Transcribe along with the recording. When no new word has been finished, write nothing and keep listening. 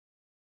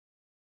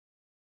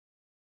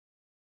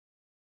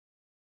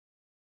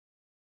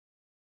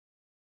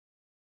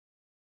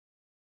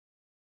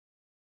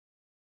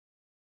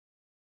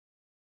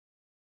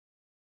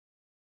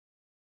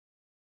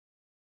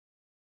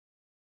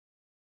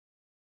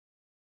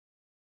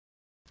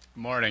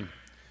Morning.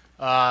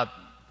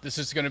 This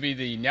is going to be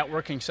the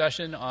networking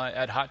session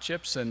at Hot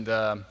Chips, and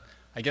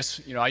I guess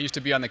I used to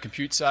be on the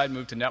compute side,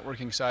 moved to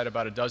networking side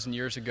about a dozen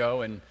years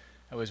ago, and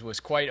I was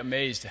quite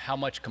amazed at how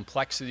much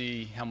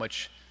complexity, how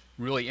much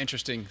really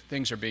interesting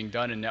things are being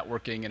done in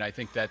networking, and I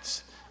think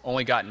that's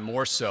only gotten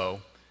more so.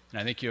 And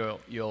I think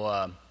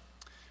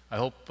I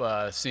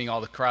hope seeing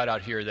all the crowd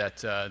out here that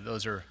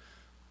those are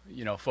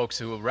folks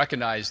who will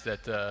recognize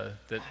that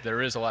that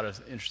there is a lot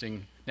of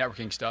interesting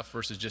networking stuff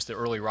versus just the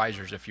early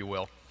risers, if you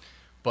will.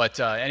 But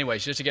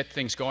anyways, just to get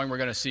things going, we're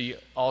going to see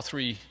all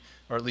three,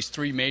 or at least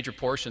three major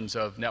portions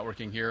of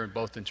networking here,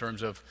 both in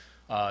terms of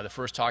the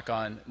first talk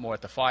on more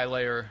at the PHY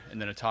layer,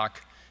 and then a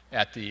talk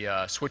at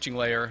the switching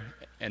layer,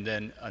 and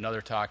then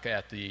another talk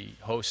at the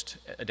host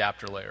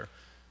adapter layer.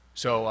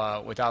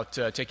 So without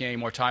taking any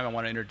more time, I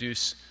want to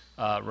introduce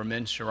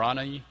Ramin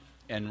Sharni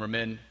and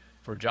Ramin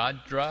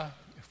Farjadrad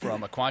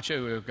from Aquantia,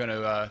 who are going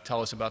to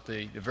tell us about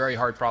the very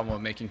hard problem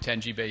of making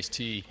 10G-based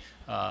T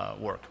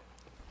work.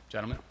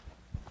 Gentlemen.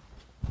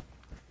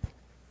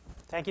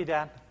 Thank you,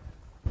 Dan.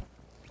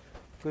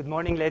 Good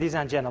morning, ladies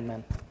and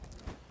gentlemen.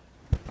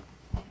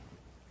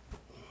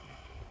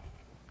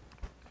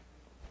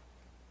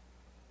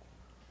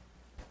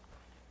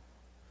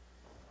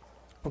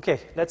 Okay,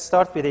 let's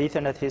start with the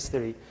Ethernet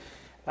history.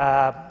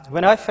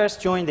 When I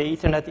first joined the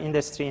Ethernet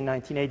industry in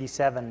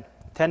 1987,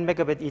 10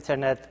 megabit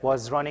Ethernet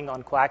was running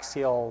on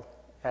coaxial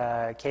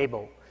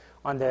cable,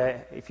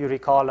 if you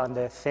recall, on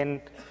the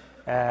thin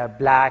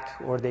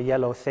black or the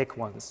yellow thick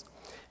ones.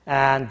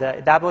 And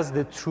that was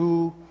the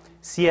true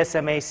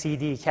CSMA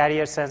CD,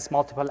 carrier sense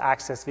multiple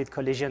access with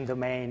collision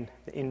domain,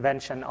 the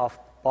invention of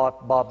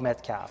Bob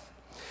Metcalfe.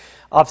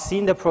 I've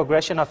seen the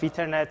progression of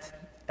Ethernet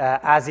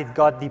as it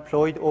got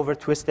deployed over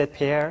twisted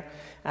pair,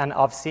 and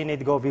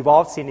we've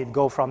all seen it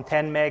go from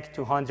 10 meg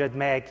to 100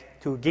 meg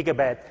to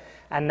gigabit,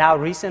 and now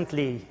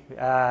recently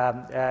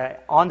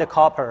on the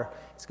copper,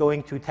 it's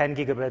going to 10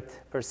 gigabit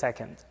per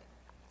second.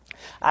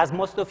 As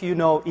most of you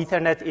know,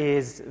 Ethernet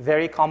is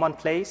very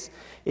commonplace.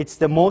 It's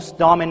the most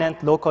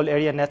dominant local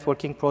area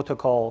networking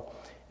protocol,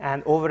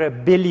 and over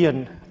 1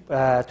 billion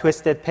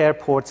twisted pair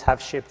ports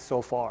have shipped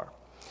so far.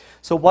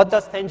 So what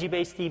does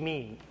 10G-based T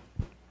mean?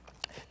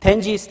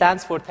 10G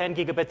stands for 10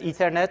 gigabit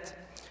Ethernet.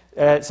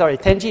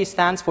 10G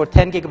stands for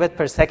 10 gigabit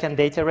per second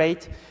data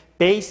rate.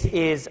 Base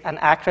is an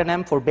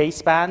acronym for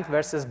baseband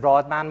versus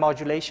broadband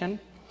modulation,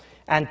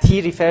 and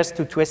T refers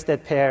to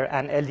twisted pair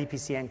and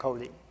LDPC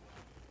encoding.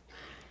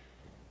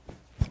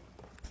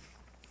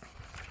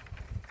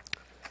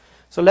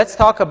 So let's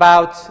talk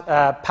about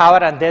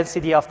power and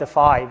density of the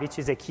PHY, which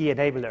is a key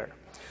enabler.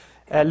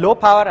 Low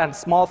power and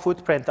small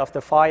footprint of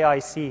the PHY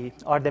IC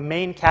are the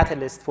main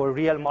catalyst for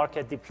real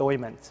market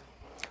deployment.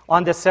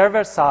 On the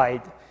server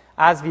side,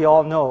 as we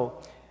all know,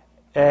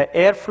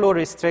 airflow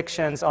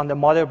restrictions on the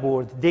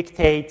motherboard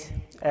dictate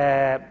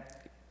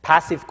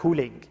passive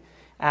cooling.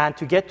 And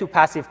to get to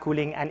passive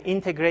cooling, an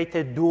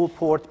integrated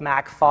dual-port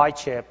MAC PHY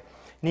chip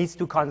needs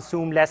to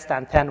consume less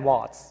than 10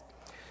 watts.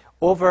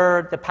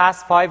 Over the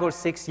past 5 or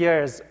 6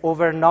 years,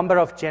 over a number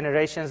of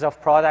generations of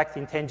product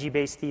in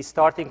 10G-based T,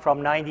 starting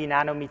from 90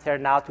 nanometer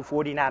now to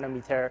 40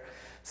 nanometer,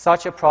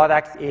 such a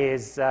product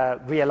is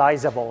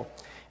realizable.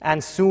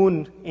 And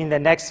soon, in the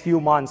next few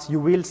months, you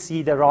will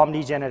see the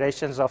Romney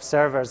generations of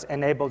servers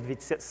enabled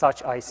with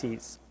such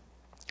ICs.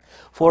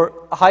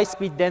 For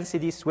high-speed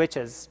density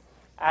switches,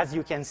 as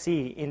you can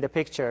see in the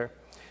picture,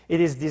 it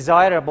is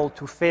desirable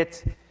to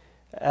fit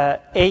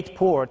 8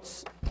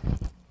 ports.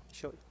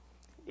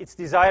 It's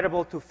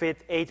desirable to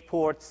fit 8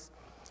 ports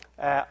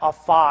of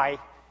PHY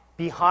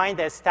behind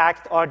a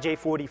stacked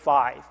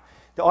RJ45.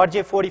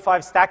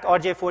 The stacked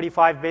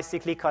RJ45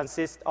 basically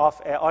consists of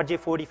a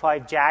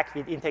RJ45 jack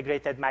with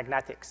integrated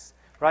magnetics,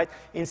 right?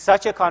 In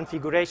such a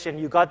configuration,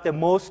 you got the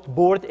most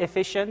board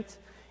efficient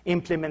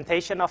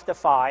implementation of the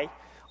PHY.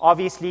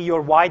 Obviously,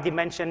 your Y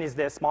dimension is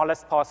the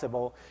smallest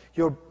possible.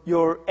 Your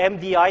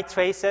MDI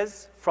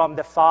traces from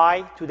the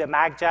PHY to the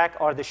mag jack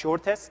are the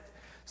shortest.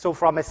 So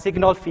from a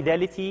signal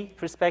fidelity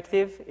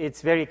perspective,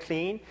 it's very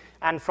clean.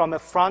 And from a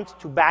front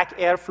to back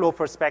airflow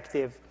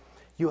perspective,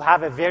 you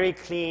have a very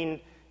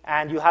clean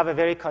and you have a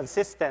very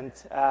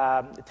consistent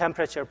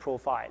temperature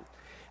profile.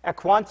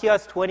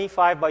 Aquantia's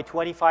 25 by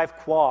 25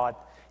 quad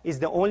is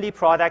the only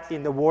product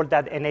in the world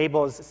that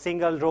enables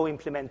single row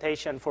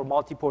implementation for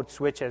multi-port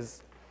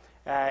switches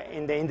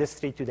in the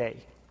industry today.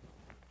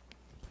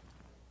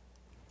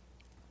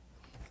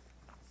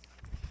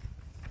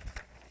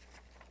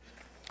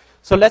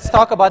 So let's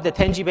talk about the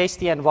 10G-based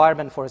T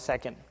environment for a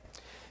second.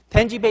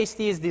 10G-based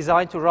T is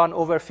designed to run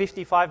over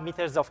 55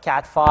 meters of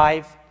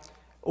Cat5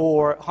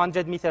 or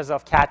 100 meters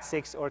of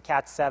Cat6 or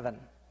Cat7.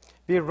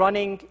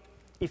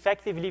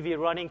 Effectively, we're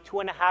running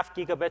 2.5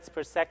 gigabits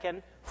per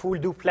second, full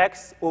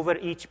duplex over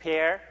each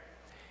pair.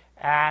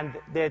 And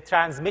the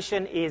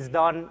transmission is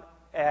done,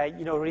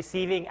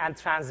 receiving and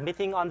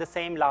transmitting on the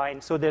same line.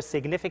 So there's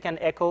significant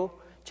echo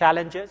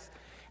challenges.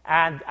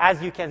 And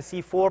as you can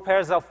see, 4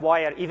 pairs of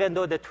wire, even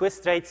though the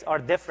twist rates are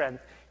different,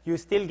 you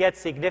still get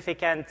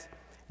significant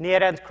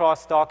near-end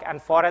crosstalk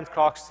and far-end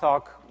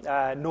crosstalk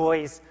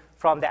noise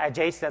from the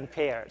adjacent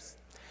pairs.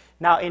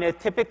 Now, in a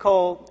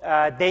typical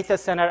data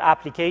center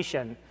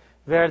application,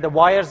 where the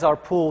wires are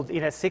pulled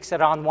in a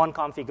 6-around-1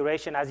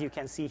 configuration, as you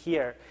can see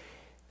here,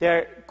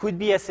 there could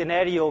be a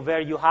scenario where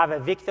you have a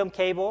victim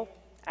cable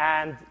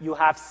and you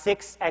have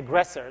 6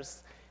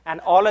 aggressors, and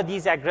all of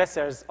these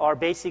aggressors are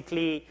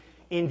basically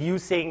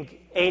inducing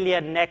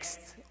alien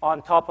next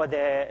on top of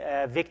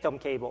the victim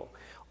cable.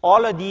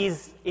 All of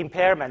these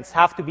impairments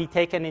have to be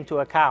taken into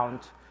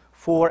account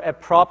for a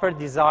proper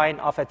design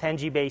of a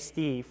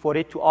 10G-Ph.D for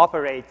it to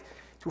operate,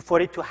 for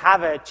it to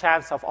have a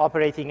chance of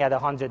operating at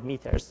 100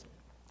 meters.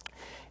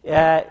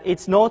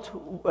 It's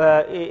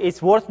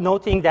worth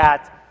noting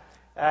that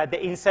the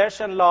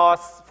insertion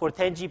loss for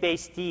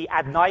 10G-Ph.D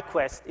at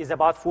Nyquist is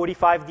about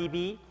 45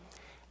 dB.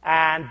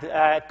 And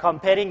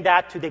comparing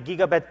that to the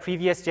gigabit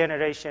previous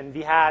generation,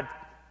 we had,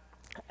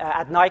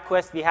 at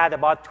Nyquist, we had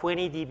about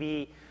 20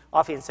 dB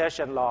of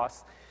insertion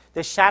loss.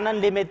 The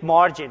Shannon limit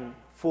margin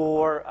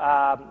for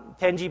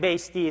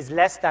 10G-Ph.D is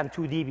less than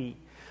 2 dB.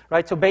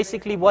 Right? So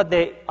basically what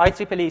the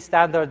IEEE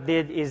standard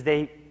did is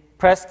they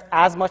pressed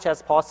as much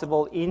as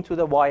possible into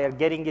the wire,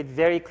 getting it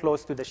very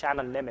close to the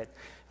Shannon limit,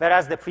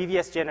 whereas the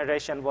previous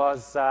generation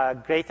was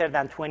greater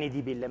than 20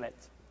 dB limit.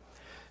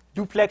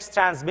 Duplex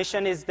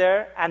transmission is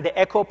there, and the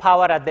echo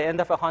power at the end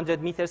of a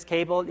 100 meters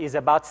cable is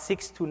about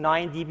 6 to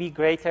 9 dB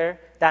greater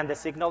than the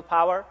signal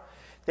power.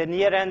 The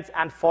near-end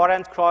and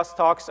far-end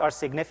crosstalks are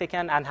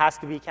significant and has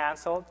to be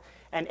canceled.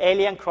 And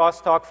alien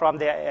crosstalk from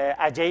the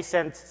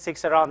adjacent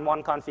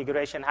 6-around-1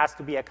 configuration has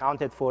to be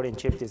accounted for in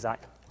chip design.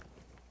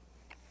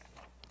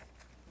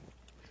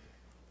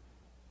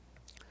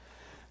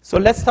 So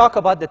let's talk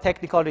about the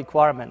technical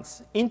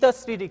requirements.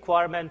 Industry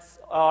requirements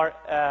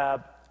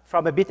are,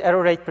 from a bit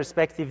error rate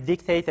perspective,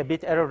 dictate a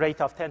bit error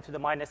rate of 10 to the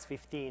minus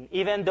 15,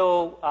 even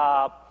though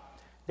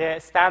the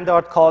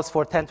standard calls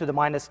for 10 to the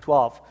minus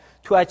 12.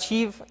 To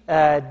achieve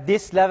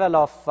this level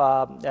of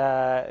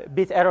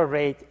bit error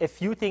rate, a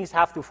few things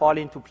have to fall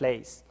into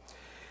place.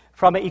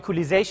 From an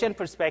equalization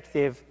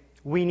perspective,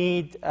 we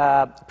need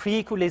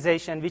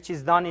pre-equalization, which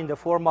is done in the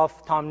form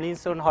of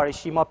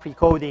Tomlinson-Hiroshima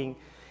precoding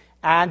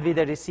and with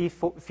a receive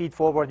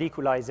feed-forward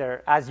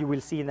equalizer, as you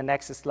will see in the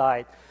next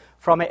slide.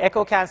 From an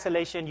echo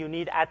cancellation, you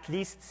need at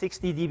least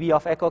 60 dB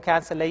of echo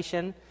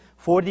cancellation,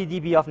 40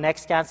 dB of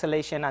next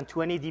cancellation, and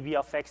 20 dB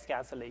of vex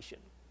cancellation.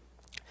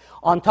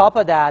 On top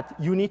of that,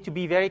 you need to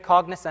be very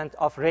cognizant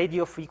of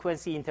radio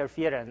frequency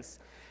interference.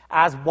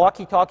 As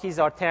walkie-talkies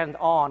are turned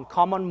on,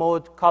 common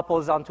mode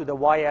couples onto the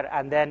wire,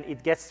 and then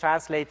it gets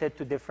translated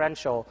to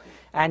differential.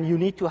 And you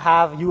need to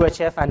have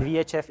UHF and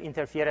VHF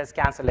interference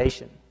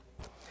cancellation.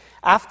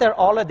 After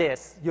all of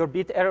this, your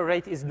bit error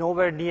rate is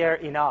nowhere near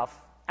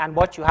enough. And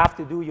what you have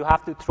to do, you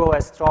have to throw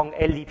a strong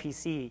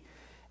LDPC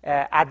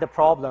at the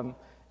problem,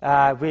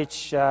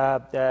 which it's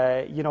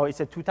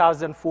a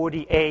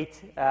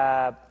 2048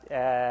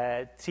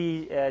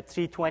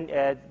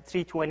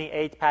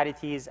 328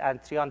 parities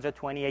and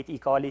 328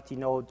 equality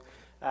node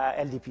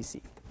LDPC.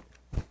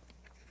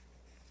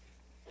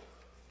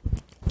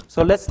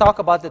 So let's talk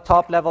about the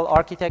top level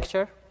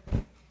architecture.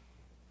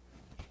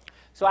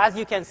 So as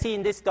you can see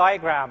in this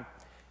diagram,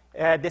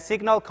 the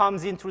signal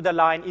comes in through the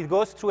line. It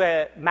goes through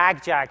a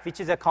mag jack, which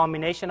is a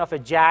combination of a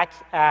jack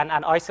and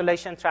an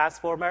isolation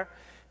transformer.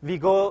 We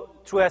go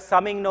through a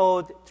summing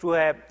node, through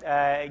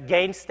a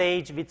gain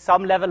stage with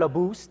some level of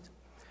boost.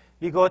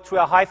 We go through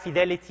a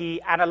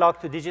high-fidelity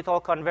analog-to-digital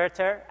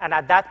converter, and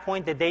at that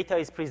point, the data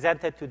is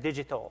presented to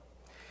digital.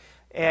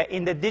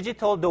 In the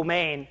digital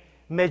domain,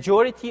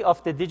 majority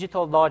of the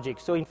digital logic,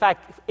 so in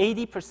fact,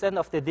 80%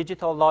 of the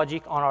digital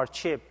logic on our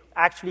chip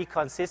actually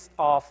consists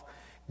of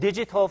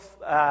digital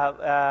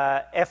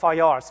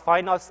FIRs,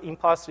 final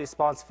impulse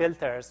response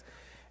filters,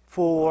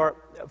 for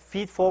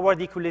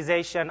feed-forward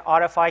equalization,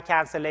 RFI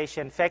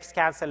cancellation, vex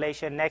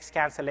cancellation, next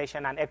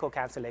cancellation, and echo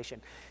cancellation.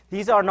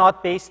 These are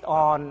not based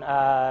on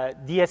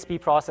DSP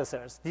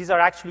processors. These are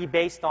actually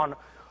based on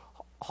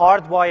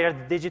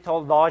hardwired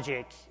digital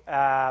logic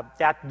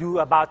that do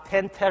about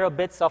 10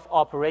 terabits of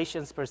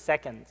operations per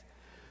second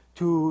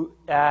to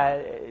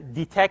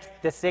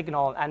detect the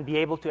signal and be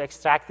able to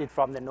extract it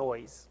from the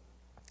noise.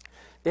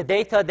 The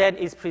data then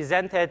is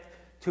presented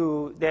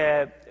to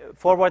the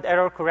forward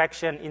error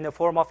correction in the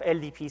form of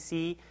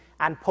LDPC,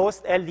 and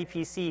post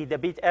LDPC, the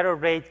bit error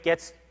rate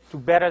gets to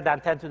better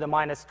than 10 to the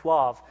minus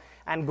 12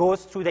 and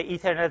goes through the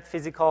Ethernet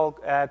physical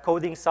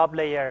coding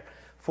sublayer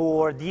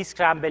for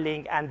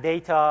descrambling and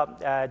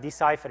data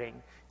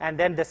deciphering. And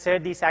then the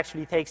SerDes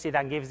actually takes it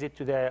and gives it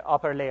to the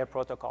upper layer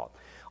protocol.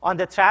 On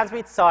the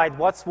transmit side,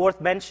 what's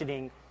worth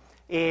mentioning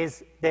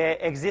is the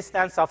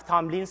existence of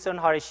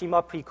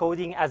Tomlinson-Hiroshima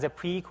precoding as a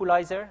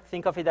pre-equalizer.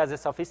 Think of it as a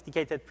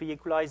sophisticated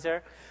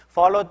pre-equalizer,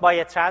 followed by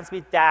a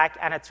transmit DAC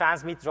and a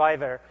transmit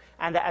driver,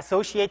 and the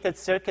associated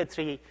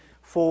circuitry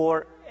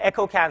for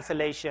echo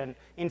cancellation.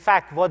 In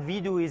fact, what we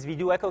do is we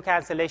do echo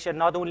cancellation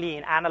not only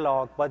in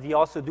analog, but we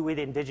also do it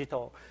in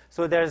digital.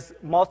 So there's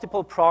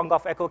multiple prong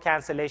of echo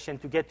cancellation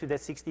to get to the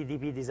 60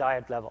 dB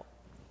desired level.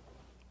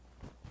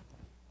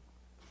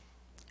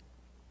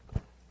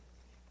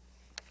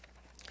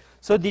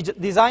 So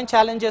design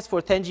challenges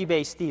for 10G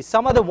Ph.D.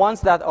 Some of the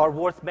ones that are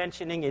worth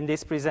mentioning in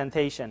this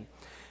presentation.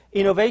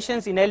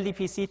 Innovations in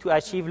LDPC to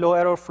achieve low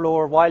error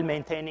flow while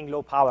maintaining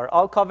low power.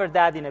 I'll cover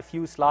that in a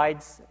few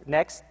slides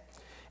next.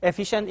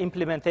 Efficient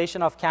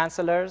implementation of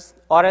cancellers,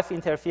 RF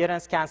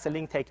interference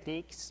cancelling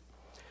techniques,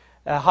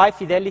 high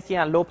fidelity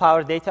and low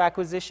power data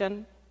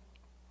acquisition,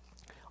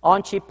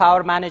 on-chip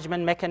power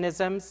management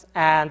mechanisms,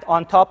 and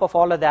on top of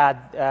all of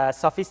that,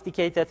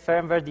 sophisticated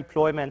firmware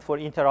deployment for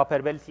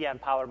interoperability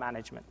and power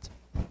management.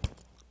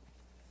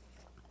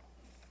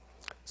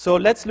 So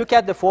let's look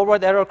at the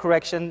forward error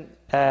correction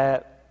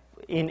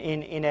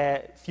in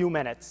a few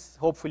minutes,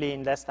 hopefully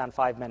in less than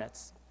 5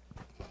 minutes.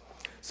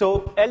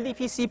 So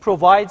LDPC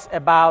provides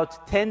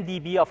about 10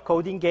 dB of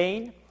coding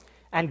gain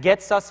and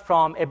gets us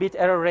from a bit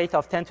error rate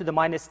of 10 to the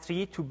minus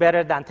 3 to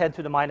better than 10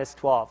 to the minus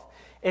 12.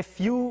 A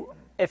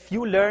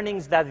few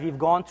learnings that we've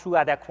gone through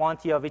at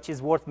Aquantia, which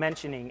is worth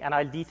mentioning, and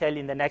I'll detail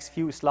in the next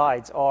few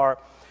slides, are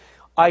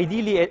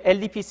ideally,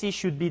 LDPC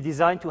should be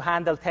designed to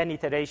handle 10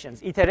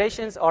 iterations.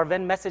 Iterations are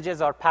when messages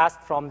are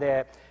passed from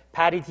the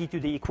parity to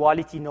the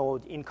equality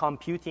node in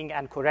computing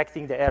and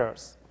correcting the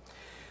errors.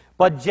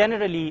 But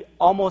generally,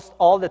 almost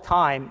all the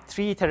time,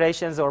 3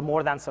 iterations are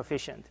more than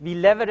sufficient. We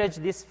leverage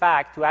this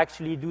fact to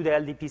actually do the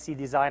LDPC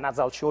design, as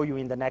I'll show you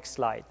in the next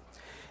slide.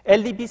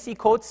 LDPC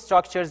code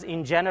structures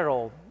in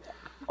general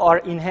are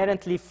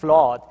inherently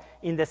flawed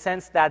in the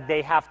sense that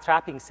they have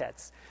trapping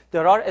sets.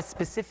 There are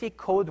specific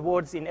code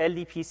words in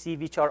LDPC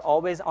which are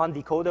always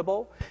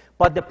undecodable,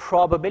 but the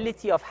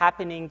probability of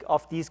happening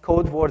of these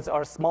code words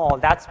are small.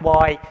 That's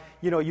why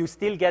you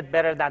still get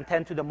better than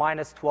 10 to the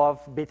minus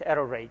 12 bit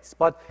error rates.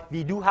 But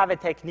we do have a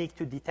technique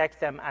to detect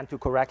them and to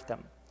correct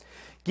them.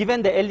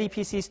 Given the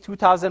LDPC's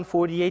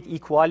 2048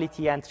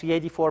 equality and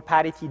 384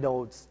 parity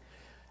nodes,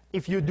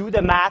 if you do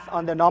the math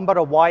on the number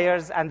of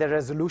wires and the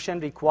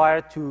resolution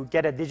required to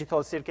get a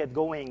digital circuit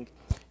going,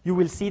 you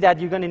will see that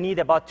you're going to need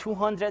about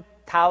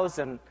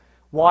 200,000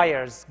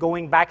 wires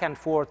going back and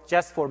forth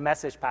just for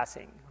message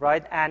passing,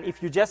 right? And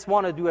if you just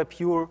want to do a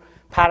pure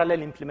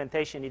parallel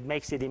implementation, it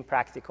makes it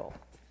impractical.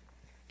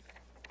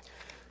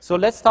 So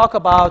let's talk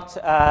about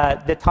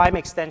the time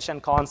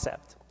extension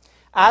concept.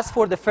 As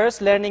for the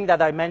first learning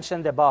that I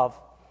mentioned above,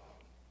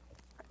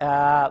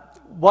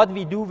 what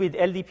we do with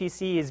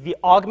LDPC is we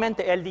augment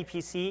the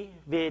LDPC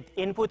with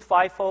input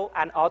FIFO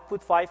and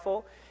output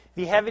FIFO.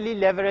 We heavily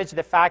leverage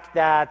the fact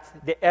that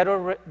the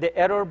errors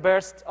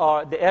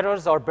are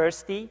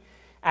bursty,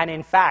 and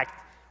in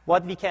fact,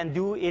 what we can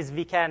do is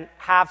we can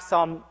have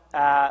some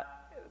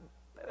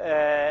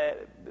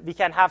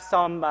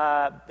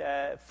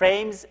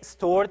frames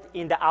stored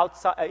in the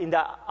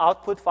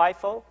output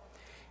FIFO,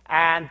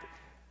 and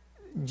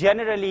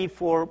generally,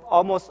 for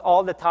almost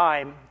all the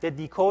time, the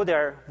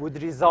decoder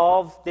would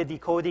resolve the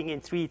decoding in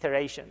 3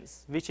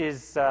 iterations, which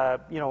is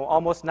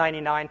almost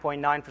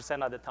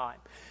 99.9% of the time.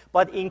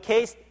 But in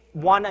case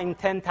 1 in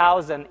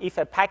 10,000, if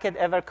a packet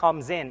ever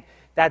comes in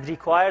that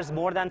requires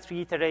more than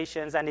 3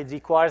 iterations and it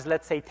requires,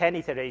 let's say, 10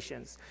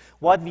 iterations,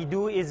 what we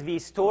do is we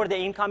store the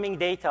incoming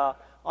data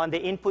on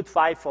the input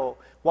FIFO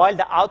while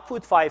the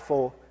output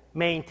FIFO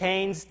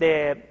maintains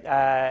the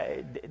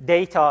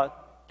data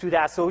to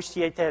the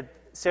associated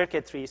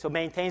circuitry, so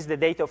maintains the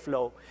data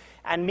flow.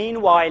 And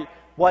meanwhile,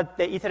 what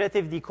the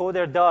iterative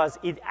decoder does,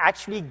 it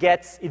actually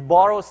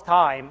borrows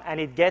time, and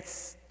it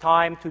gets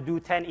time to do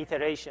 10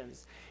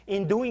 iterations.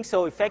 In doing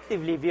so,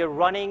 effectively, we are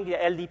running the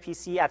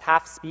LDPC at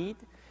half speed,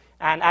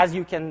 and as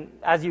you can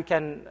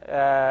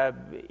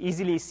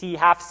easily see,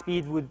 half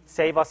speed would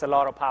save us a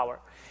lot of power.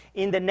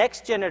 In the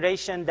next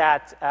generation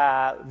that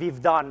we've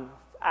done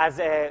as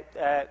an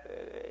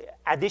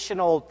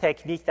additional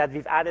technique that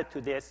we've added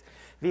to this,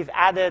 we've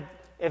added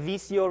a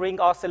VCO ring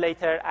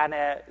oscillator and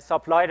a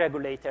supply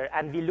regulator,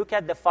 and we look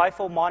at the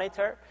FIFO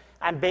monitor,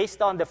 and based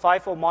on the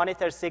FIFO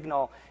monitor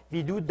signal,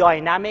 we do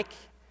dynamic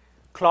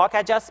clock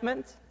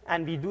adjustment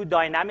and we do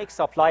dynamic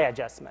supply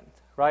adjustment,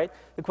 right?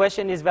 The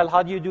question is, well,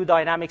 how do you do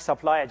dynamic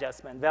supply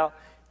adjustment? Well,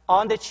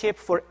 on the chip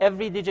for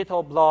every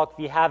digital block,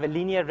 we have a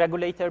linear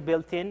regulator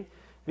built in,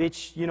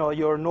 which,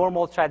 your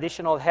normal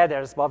traditional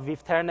headers, but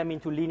we've turned them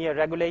into linear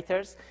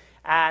regulators,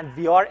 and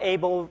we are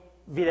able,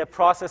 with the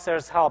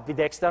processor's help, with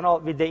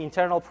the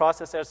internal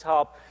processor's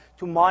help,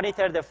 to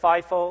monitor the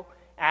FIFO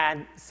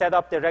and set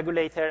up the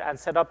regulator and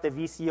set up the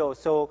VCO.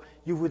 So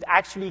you would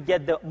actually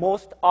get the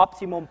most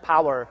optimum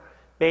power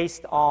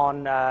based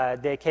on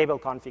the cable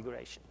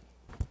configuration.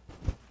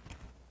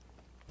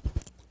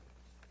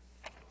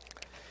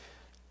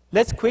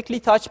 Let's quickly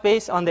touch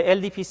base on the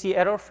LDPC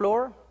error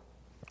floor.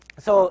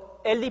 So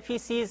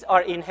LDPCs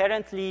are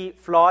inherently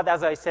flawed,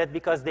 as I said,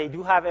 because they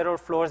do have error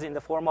floors in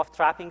the form of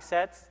trapping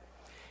sets.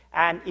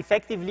 And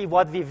effectively,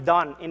 what we've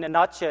done, in a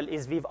nutshell,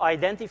 is we've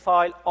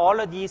identified all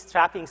of these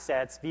trapping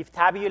sets, we've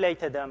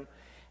tabulated them,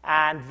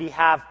 and we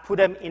have put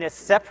them in a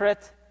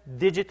separate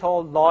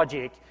digital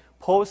logic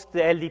post the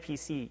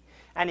LDPC.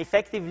 And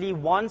effectively,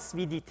 once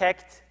we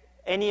detect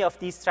any of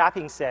these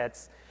trapping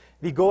sets,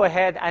 we go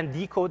ahead and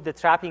decode the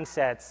trapping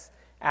sets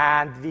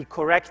and we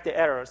correct the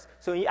errors.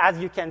 So as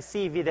you can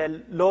see, with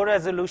a low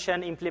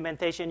resolution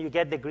implementation, you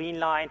get the green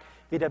line.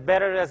 With a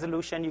better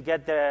resolution, you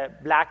get the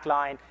black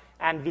line.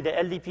 And with the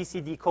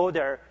LDPC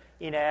decoder,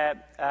 in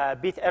a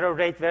bit error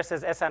rate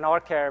versus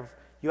SNR curve,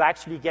 you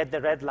actually get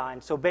the red line.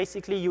 So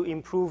basically, you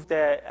improve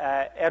the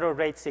error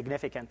rate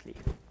significantly.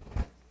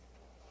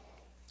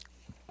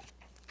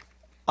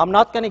 I'm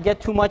not going to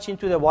get too much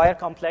into the wire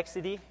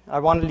complexity. I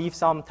want to leave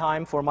some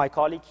time for my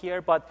colleague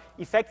here. But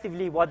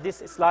effectively, what this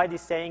slide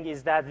is saying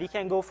is that we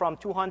can go from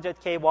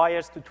 200K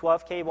wires to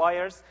 12K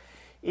wires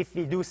if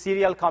we do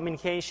serial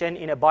communication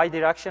in a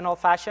bidirectional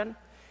fashion.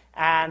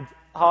 And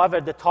however,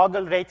 the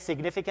toggle rate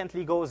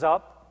significantly goes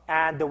up.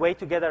 And the way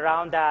to get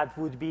around that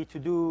would be to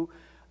do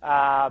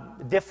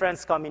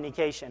difference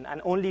communication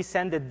and only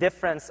send the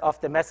difference of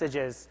the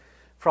messages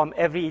from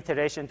every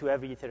iteration to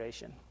every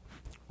iteration.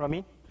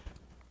 Ramin?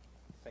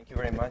 Thank you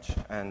very much,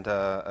 and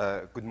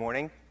good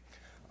morning.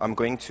 I'm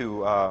going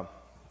to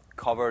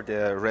cover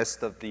the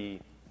rest of the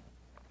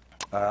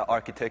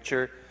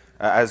architecture.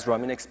 As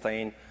Ramin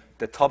explained,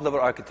 the top-level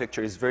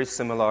architecture is very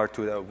similar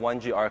to the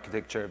 1G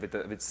architecture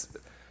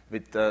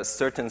with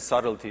certain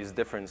subtleties,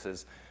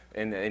 differences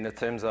in the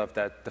terms of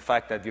that the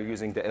fact that you're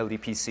using the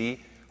LDPC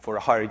for a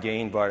higher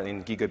gain, but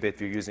in gigabit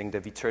we're using the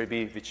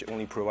Viterbi, which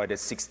only provided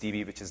 6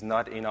 dB, which is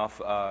not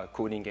enough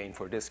coding gain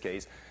for this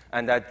case,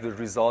 and that will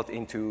result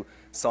into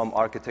some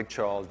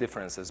architectural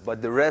differences.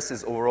 But the rest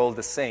is overall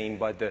the same,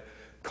 but the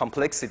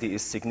complexity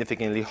is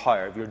significantly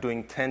higher. We're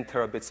doing 10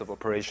 terabits of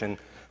operation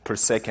per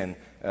second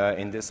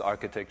in this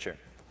architecture.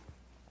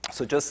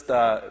 So just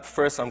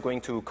first, I'm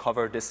going to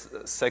cover this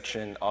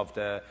section of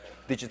the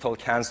digital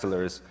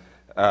cancelers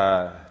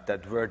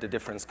where the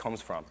difference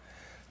comes from.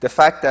 The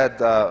fact that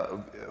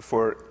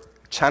for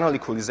channel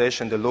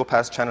equalization, the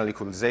low-pass channel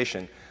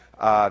equalization,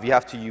 we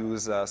have to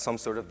use some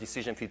sort of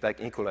decision feedback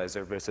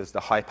equalizer versus the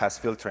high-pass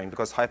filtering,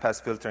 because high-pass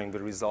filtering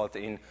will result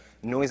in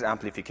noise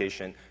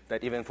amplification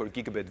that even for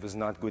gigabit was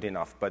not good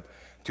enough. But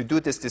to do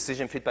this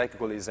decision feedback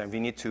equalizer, we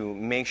need to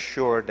make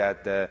sure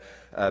that the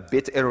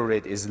bit error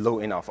rate is low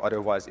enough.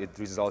 Otherwise, it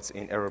results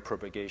in error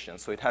propagation.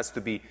 So it has to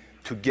be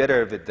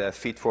together with the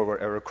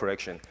feed-forward error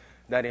correction.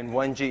 That in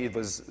 1G, it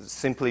was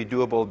simply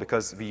doable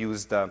because we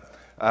used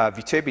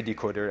Viterbi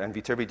decoder, and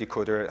Viterbi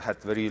decoder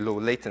had very low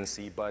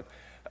latency. But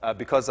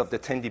because of the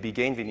 10 dB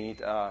gain we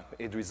need,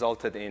 it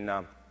resulted in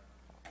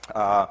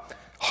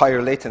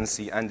higher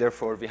latency, and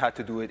therefore we had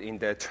to do it in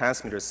the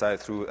transmitter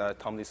side through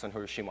Tomlinson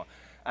Hiroshima.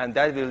 And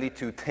that will lead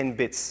to 10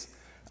 bits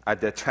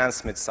at the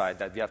transmit side,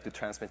 that we have to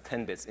transmit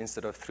 10 bits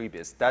instead of 3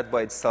 bits. That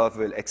by itself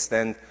will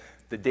extend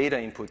the data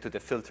input to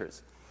the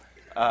filters.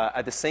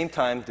 At the same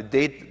time, the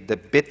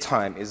bit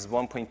time is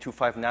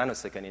 1.25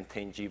 nanosecond in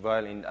 10G,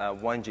 while in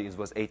 1G it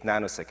was 8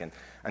 nanosecond.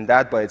 And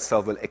that by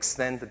itself will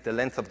extend the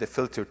length of the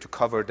filter to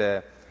cover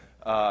the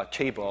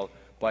cable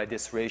by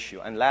this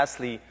ratio. And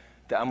lastly,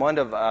 the amount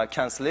of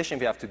cancellation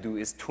we have to do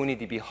is 20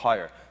 dB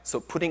higher. So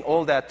putting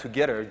all that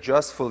together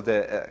just for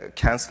the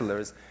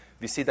cancelers,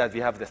 we see that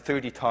we have the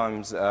 30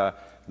 times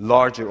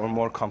larger or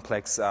more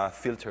complex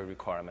filter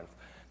requirement.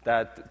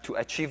 That to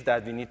achieve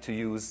that, we need to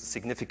use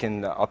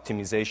significant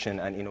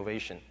optimization and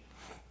innovation.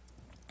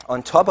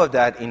 On top of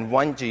that, in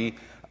 1G,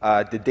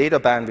 the data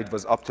bandwidth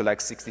was up to like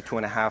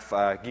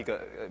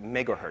 62.5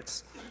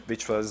 megahertz,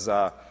 which was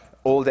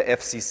all the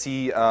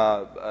FCC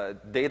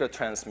data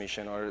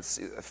transmission or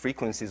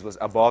frequencies was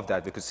above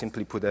that. We could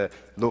simply put a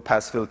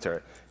low-pass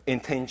filter.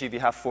 In 10G, we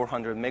have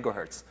 400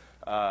 megahertz,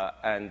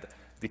 and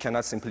we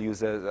cannot simply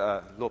use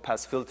a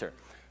low-pass filter.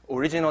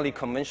 Originally,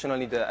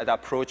 conventionally, the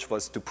approach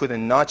was to put a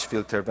notch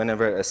filter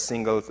whenever a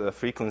single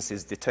frequency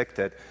is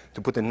detected,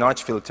 to put a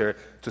notch filter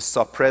to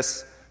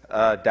suppress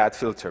that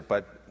filter,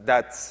 but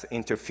that's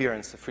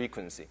interference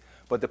frequency.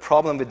 But the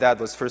problem with that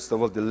was, first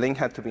of all, the link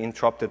had to be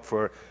interrupted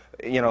for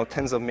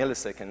tens of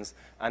milliseconds,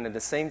 and at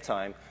the same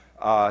time,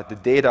 the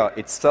data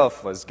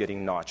itself was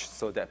getting notched,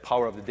 so the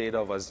power of the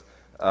data was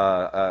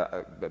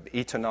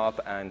eaten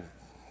up, and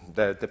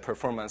the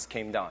performance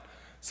came down.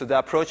 So the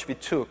approach we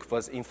took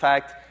was, in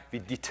fact, we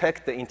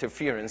detect the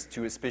interference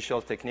through a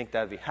special technique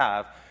that we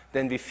have.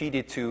 Then we feed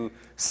it to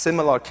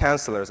similar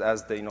cancelers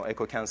as the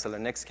echo canceller,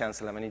 next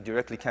canceller, and it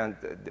directly can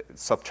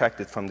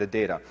subtract it from the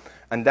data.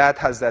 And that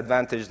has the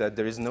advantage that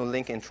there is no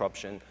link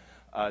interruption,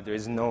 there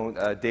is no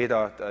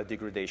data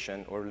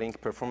degradation or link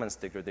performance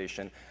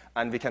degradation,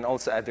 and we can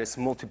also address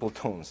multiple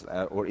tones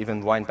or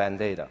even wideband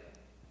data.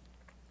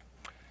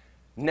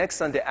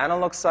 Next, on the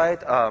analog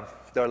side,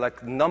 there are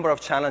like a number of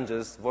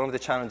challenges. One of the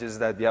challenges is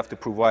that we have to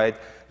provide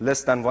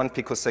less than 1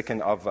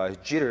 picosecond of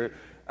jitter.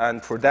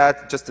 And for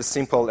that, just a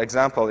simple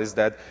example is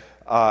that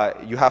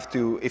you have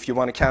to, if you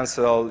want to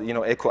cancel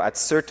echo at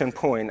certain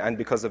point, and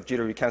because of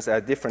jitter you cancel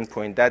at a different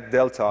point, that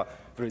delta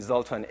will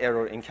result in an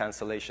error in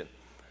cancellation.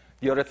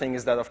 The other thing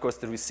is that, of course,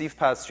 the receive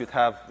path should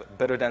have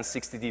better than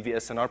 60 dB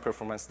SNR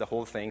performance, the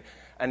whole thing.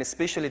 And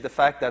especially the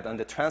fact that on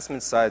the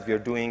transmit side, we are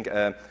doing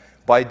a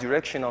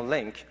bidirectional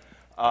link,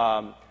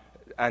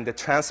 and the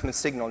transmit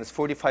signal is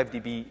 45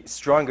 dB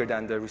stronger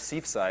than the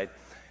receive side.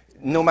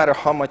 no matter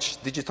how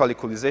much digital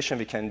equalization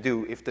we can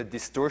do, if the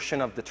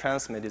distortion of the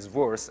transmit is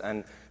worse,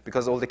 and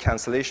because all the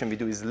cancellation we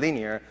do is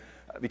linear,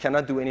 we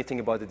cannot do anything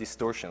about the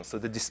distortion. So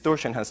the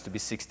distortion has to be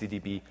 60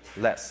 dB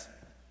less.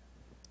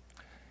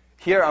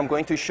 Here I'm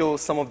going to show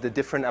some of the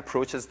different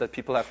approaches that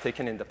people have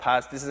taken in the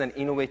past. This is an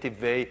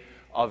innovative way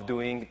of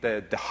doing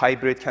the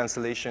hybrid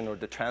cancellation or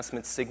the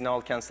transmit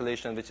signal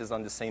cancellation, which is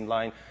on the same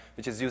line,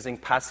 which is using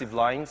passive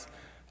lines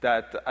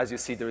that, as you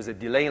see, there is a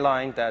delay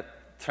line that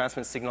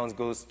transmit signals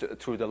goes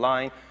through the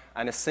line,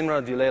 and a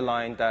similar delay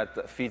line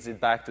that feeds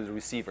it back to the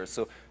receiver.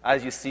 So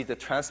as you see, the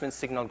transmit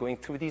signal going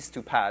through these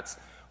two paths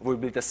will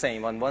be the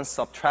same. And once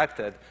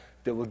subtracted,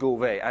 they will go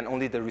away, and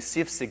only the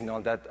received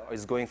signal that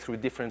is going through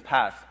different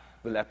path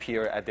will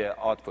appear at the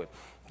output.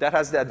 That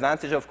has the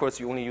advantage, of course,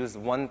 you only use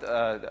one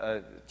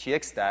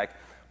TX stack,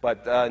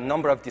 but a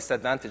number of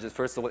disadvantages.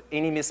 First of all,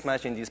 any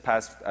mismatch in these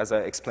paths, as I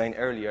explained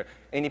earlier,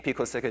 any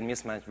picosecond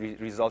mismatch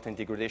result in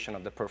degradation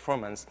of the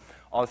performance.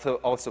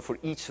 Also for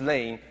each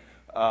lane,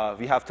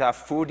 we have to have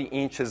 40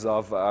 inches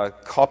of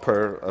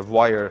copper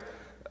wire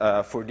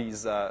for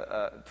these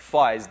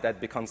PHYs.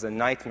 That becomes a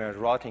nightmare,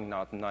 routing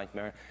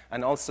nightmare.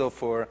 And also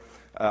for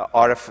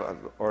RF,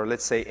 or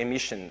let's say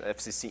emission,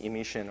 FCC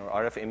emission or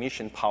RF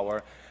emission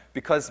power,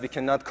 because we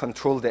cannot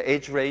control the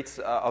edge rates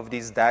of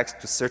these DACs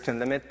to a certain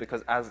limit,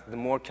 because as the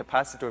more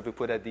capacitor we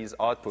put at these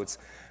outputs,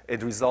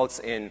 it results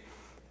in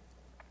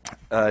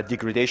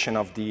degradation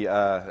of the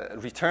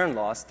return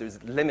loss.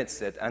 There's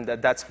limits it, and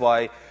that's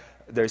why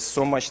there's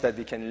so much that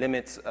we can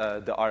limit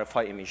the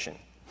RFI emission.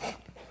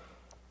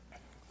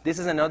 This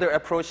is another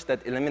approach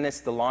that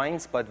eliminates the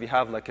lines, but we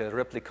have like a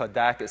replica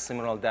DAC, a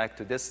similar DAC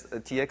to this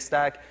TX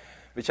DAC,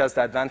 which has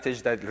the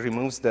advantage that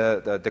removes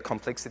the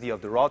complexity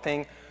of the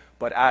routing,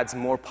 but adds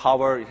more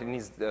power. It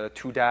needs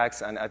two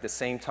DACs, and at the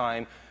same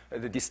time,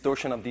 the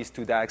distortion of these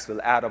two DACs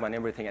will add up on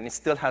everything, and it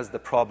still has the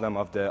problem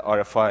of the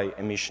RFI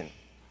emission.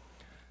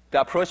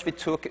 The approach we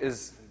took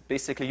is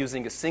basically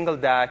using a single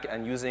DAC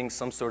and using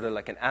some sort of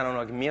like an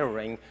analog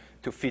mirroring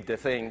to feed the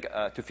thing,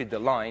 to feed the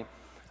line,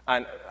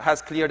 and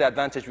has clear the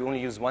advantage. We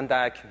only use one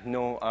DAC,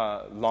 no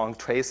long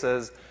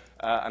traces,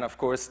 and of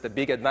course, the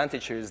big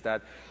advantage here is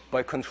that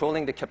by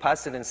controlling the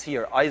capacitance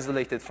here,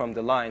 isolated from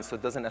the line, so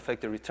it doesn't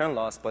affect the return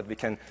loss, but we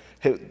can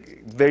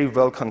very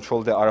well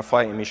control the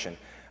RFI emission.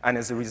 And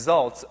as a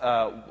result,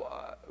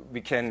 we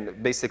can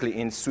basically,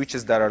 in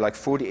switches that are like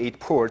 48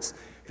 ports,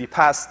 we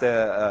pass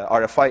the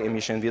RFI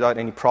emission without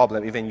any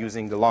problem, even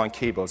using the long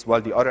cables,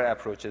 while the other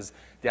approaches,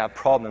 they have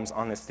problems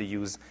unless they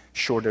use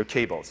shorter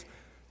cables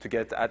to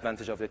get the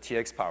advantage of the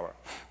TX power.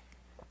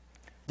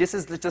 This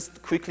is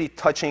just quickly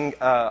touching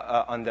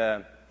on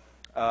the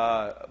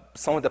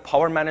some of the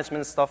power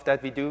management stuff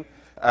that we do.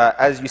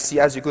 As you see,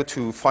 as you go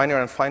to finer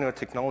and finer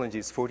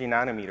technologies, 40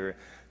 nanometer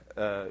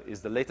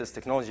is the latest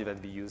technology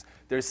that we use.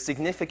 There's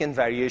significant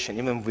variation,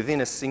 even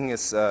within a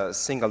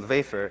single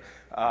wafer.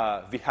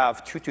 We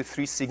have 2 to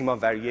 3 sigma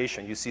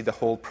variation. You see the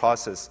whole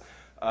process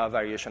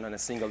variation on a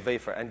single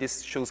wafer. And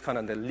this shows kind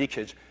of the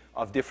leakage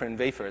of different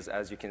wafers,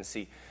 as you can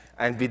see.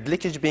 And with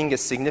leakage being a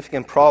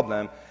significant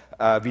problem,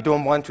 we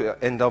don't want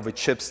to end up with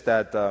chips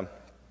that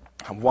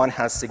one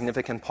has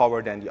significant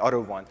power than the other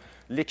one.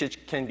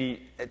 Leakage can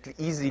be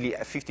easily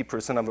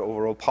 50% of the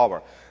overall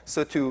power.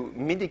 So to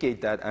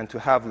mitigate that and to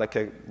have like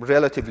a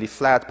relatively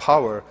flat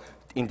power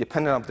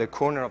independent of the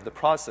corner of the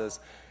process,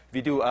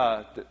 we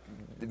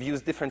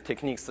use different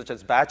techniques such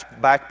as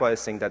back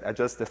biasing that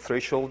adjusts the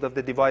threshold of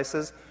the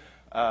devices.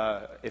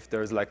 If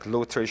there's like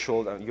low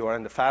threshold, you are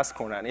in the fast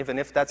corner. And even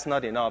if that's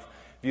not enough,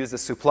 we use the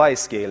supply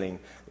scaling.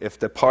 If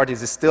the part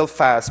is still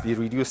fast, we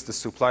reduce the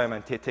supply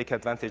and take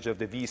advantage of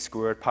the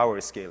V-squared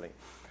power scaling.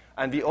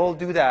 And we all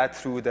do that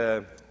through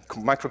the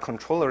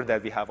microcontroller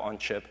that we have on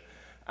chip,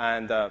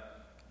 and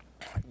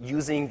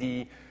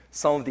using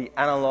some of the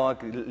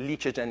analog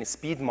leakage and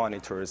speed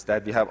monitors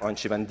that we have on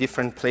chip and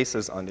different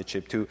places on the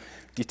chip to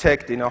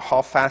detect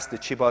how fast the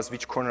chip is,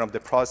 which corner of the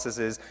process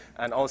is,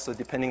 and also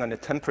depending on the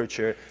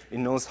temperature, it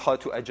knows how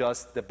to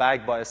adjust the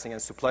back biasing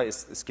and supply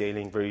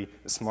scaling very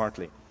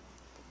smartly.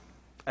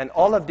 And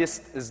all of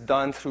this is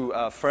done through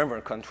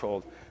firmware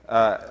control.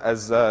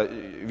 As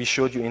we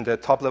showed you in the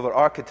top-level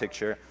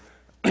architecture,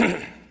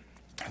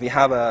 we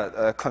have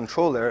a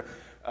controller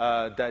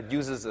that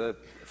uses a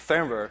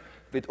firmware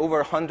with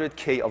over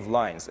 100K of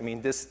lines. I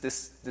mean, this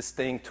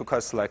thing took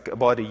us like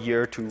about a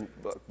year to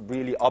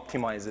really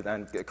optimize it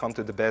and come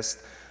to the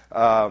best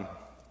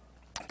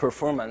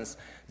performance,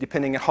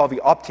 depending on how we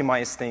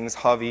optimize things,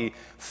 how we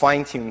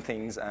fine-tune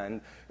things,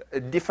 and a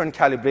different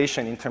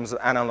calibration in terms of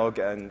analog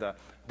and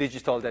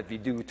digital that we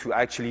do to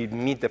actually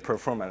meet the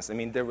performance. I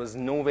mean, there was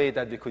no way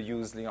that we could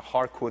use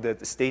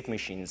hard-coded state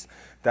machines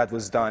that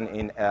was done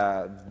in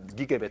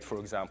gigabit, for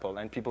example,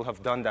 and people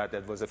have done that.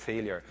 That was a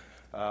failure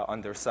on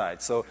their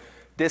side. So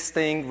this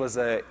thing was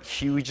a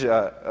huge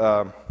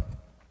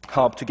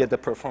help to get the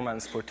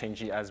performance for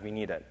 10G as we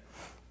needed.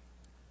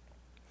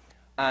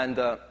 And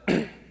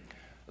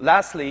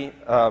lastly,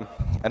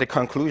 at a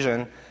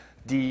conclusion,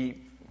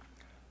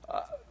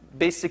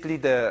 basically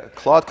the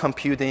cloud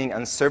computing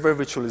and server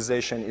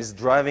virtualization is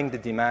driving the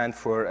demand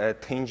for a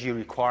 10G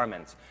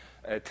requirement,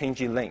 a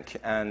 10G link.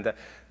 And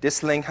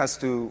this link has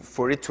to,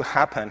 for it to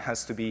happen,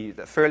 has to be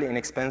fairly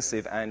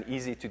inexpensive and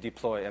easy to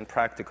deploy and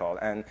practical.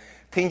 And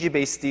 10G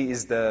Ph.D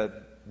is the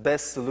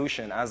best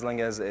solution as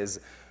long as it's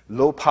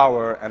low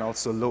power and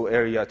also low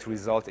area to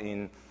result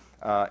in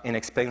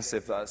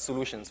inexpensive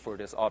solutions for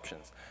these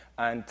options.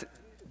 And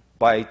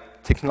by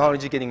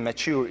technology getting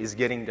mature is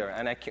getting there.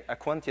 And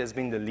Aquantia has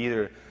been the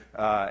leader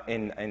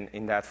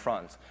in that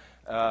front.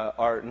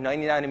 Our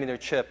 90 nanometer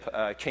chip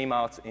came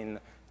out in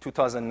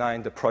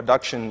 2009, the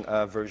production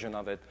version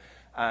of it.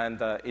 And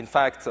in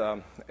fact,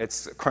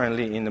 it's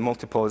currently in the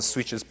multiple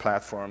switches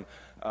platform.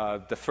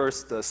 The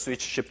first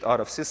switch shipped out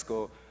of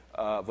Cisco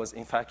was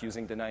in fact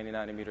using the 90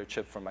 nanometer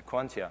chip from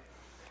Aquantia.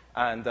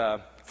 And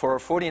for our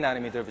 40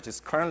 nanometer, which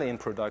is currently in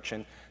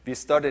production, we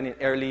started in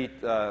early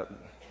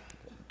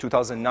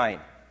 2009,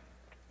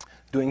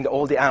 doing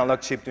all the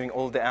analog chip, doing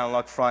all the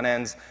analog front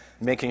ends,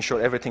 making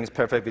sure everything's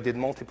perfect. We did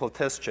multiple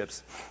test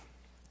chips.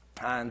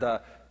 And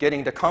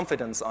getting the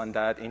confidence on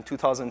that, in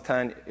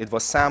 2010, it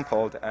was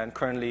sampled and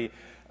currently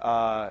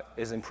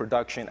is in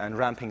production and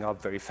ramping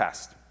up very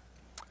fast.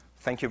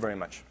 Thank you very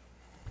much.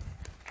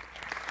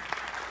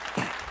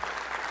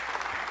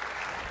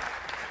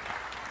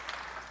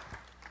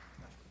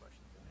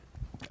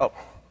 Oh,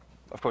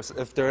 of course,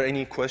 if there are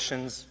any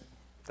questions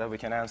that we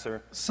can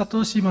answer.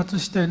 Satoshi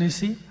Matsushita,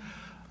 NEC.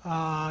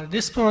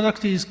 This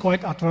product is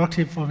quite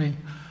attractive for me.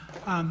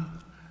 I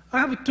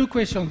have two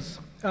questions.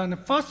 The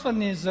first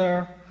one is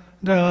the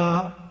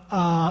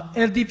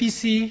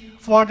LDPC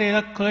for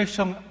data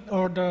collection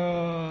or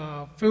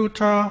the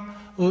filter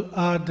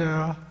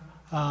the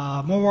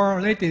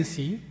more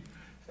latency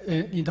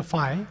in the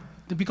PHY.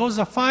 Because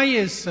the PHY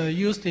is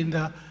used in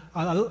the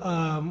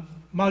a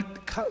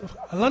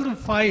lot of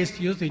PHY is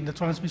used in the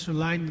transmission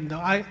line.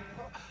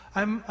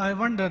 And I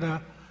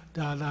wonder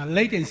the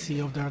latency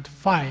of the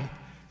PHY,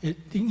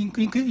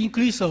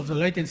 increase of the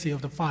latency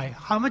of the PHY.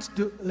 How much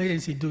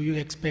latency do you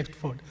expect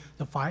for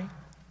the PHY?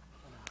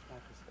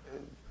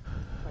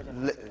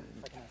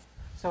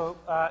 So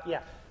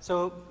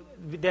so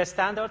the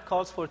standard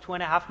calls for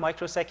 2.5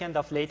 microseconds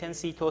of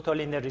latency total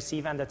in the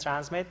receive and the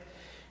transmit.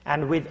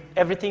 And with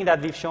everything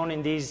that we've shown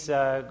in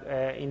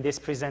this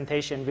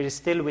presentation, we're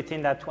still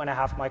within that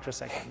 2.5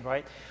 microseconds,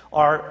 right?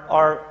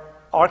 Our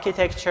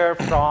architecture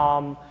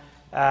from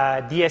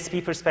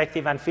DSP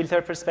perspective and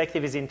filter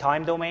perspective is in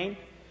time domain,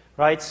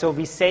 right? So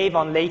we save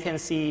on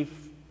latency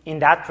in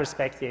that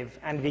perspective,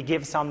 and we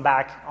give some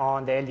back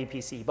on the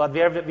LDPC. But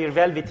we're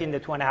well within the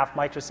 2.5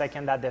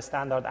 microseconds that the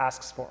standard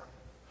asks for.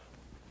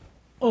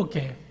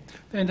 Okay.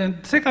 And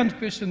then second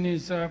question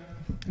is the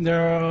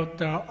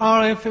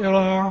RF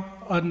error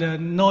and the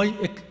noise,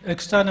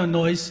 external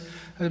noise,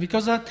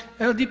 because that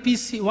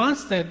LDPC,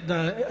 once that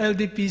the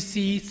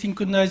LDPC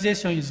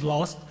synchronization is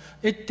lost,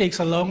 it takes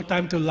a long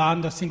time to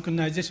learn the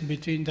synchronization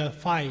between the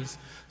PHYs.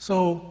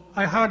 So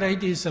I heard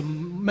it is a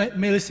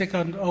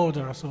millisecond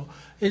order. So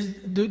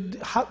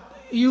how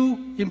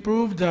you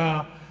improve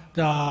the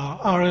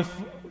RF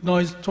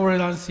noise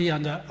tolerance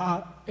and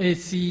the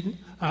AC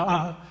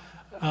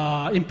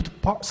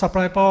input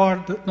supply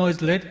power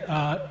noise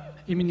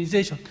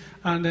immunization.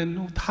 And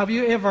then have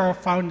you ever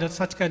found that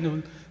such kind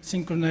of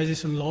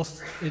synchronization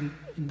loss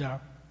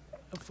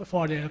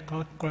for the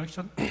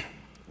correction?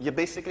 Yeah,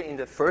 basically in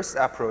the first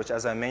approach,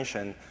 as I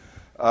mentioned,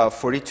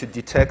 for it to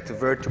detect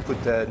where to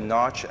put the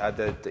notch at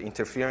the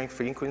interfering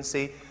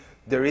frequency,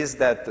 there is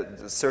that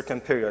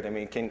certain period, I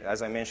mean,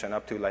 as I mentioned,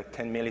 up to like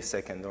 10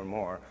 milliseconds or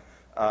more,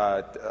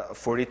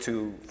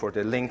 for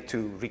the link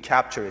to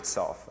recapture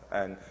itself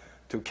and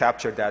to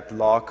capture that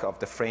lock of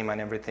the frame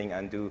and everything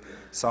and do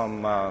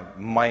some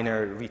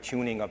minor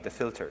retuning of the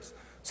filters.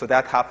 So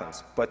that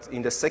happens. But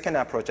in the second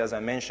approach, as I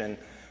mentioned,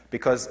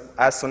 because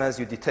as soon as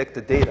you detect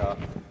the data,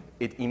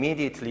 it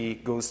immediately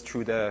goes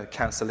through the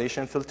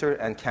cancellation filter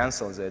and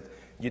cancels it.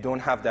 You don't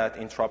have that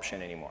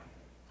interruption anymore.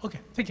 Okay,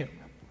 thank you.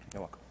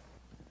 You're welcome.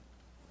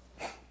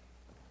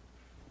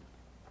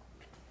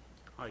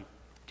 Hi.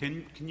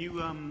 Can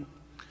you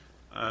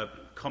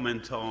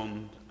comment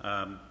on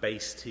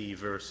base T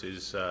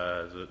versus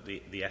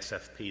the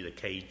SFP, the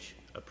cage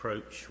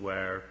approach,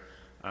 where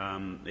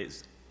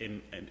it's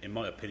in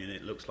my opinion,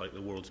 it looks like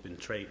the world's been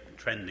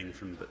trending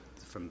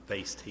from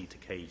base T to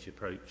cage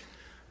approach.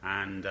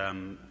 And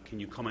can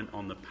you comment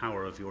on the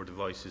power of your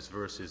devices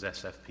versus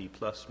SFP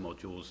plus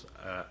modules?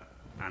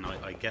 And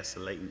I guess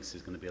the latency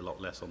is going to be a lot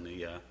less on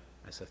the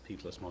SFP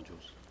plus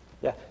modules.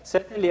 Yeah,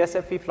 certainly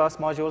SFP plus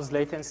modules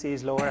latency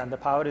is lower and the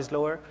power is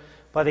lower.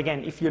 But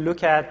again, if you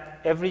look at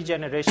every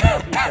generation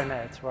of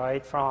Ethernet,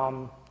 right,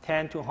 from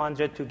 10 to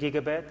 100 to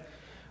gigabit,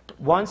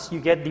 once you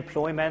get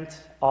deployment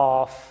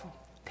of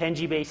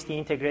 10G base T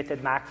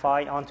integrated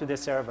MAC-PHY onto the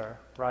server,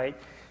 right,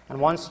 and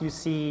once you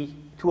see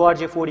two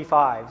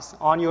RJ45s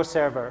on your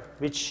server,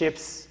 which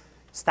ships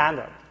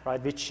standard,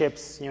 right, which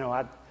ships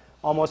at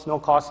almost no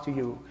cost to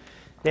you,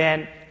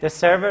 then the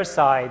server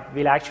side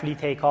will actually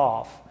take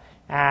off.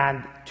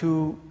 And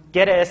to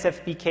get a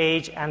SFP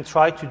cage and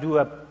try to do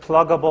a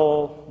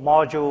pluggable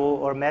module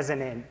or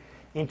mezzanine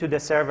into the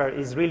server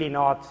is really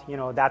not,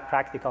 that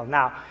practical.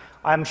 Now,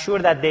 I'm sure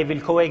that they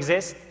will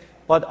coexist,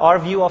 but our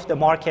view of the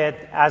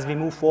market as we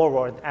move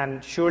forward,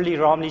 and surely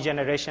ROM lead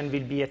generation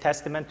will be a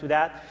testament to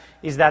that,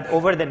 is that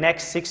over the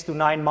next 6 to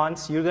 9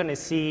 months, you're going to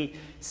see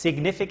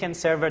significant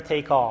server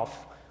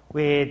takeoff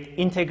with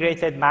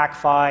integrated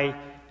MAC-PHY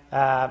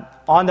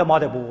on the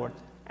motherboard.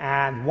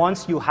 And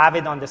once you have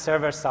it on the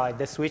server side,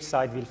 the switch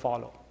side will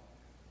follow.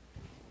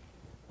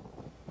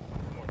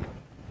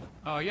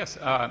 Yes.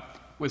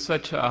 With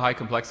such high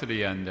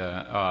complexity and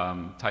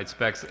tight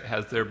specs,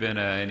 has there been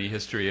any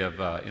history of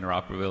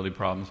interoperability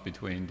problems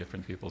between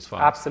different people's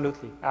files?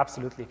 Absolutely,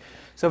 absolutely.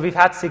 So we've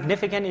had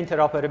significant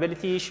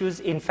interoperability issues.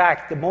 In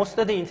fact, most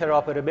of the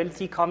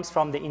interoperability comes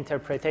from the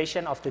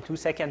interpretation of the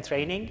 2-second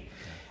training.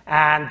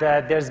 And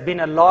there's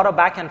been a lot of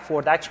back and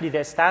forth. Actually,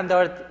 the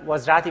standard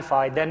was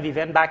ratified. Then we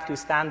went back to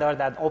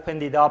standard and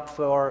opened it up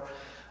for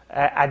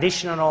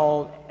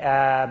additional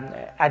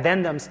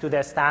addendums to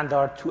the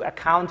standard to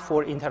account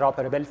for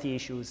interoperability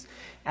issues.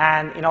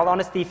 And in all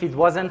honesty, if it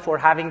wasn't for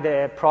having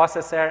the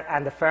processor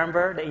and the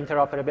firmware, the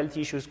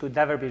interoperability issues could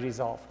never be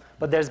resolved.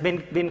 But there's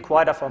been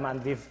quite a few,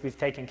 and we've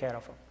taken care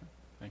of them.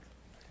 Thanks.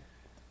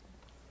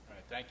 All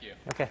right, thank you.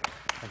 Okay.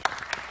 Thank you.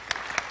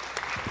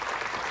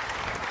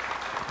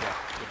 Yeah,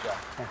 good job.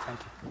 Yeah, thank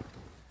you.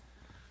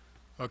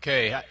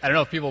 Okay, I don't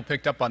know if people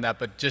picked up on that,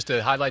 but just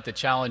to highlight the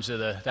challenge of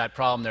that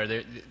problem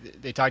there,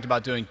 they talked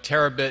about doing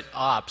terabit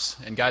ops,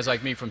 and guys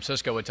like me from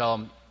Cisco would tell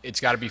them it's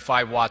got to be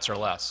 5 watts or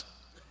less.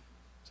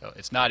 So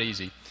it's not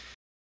easy.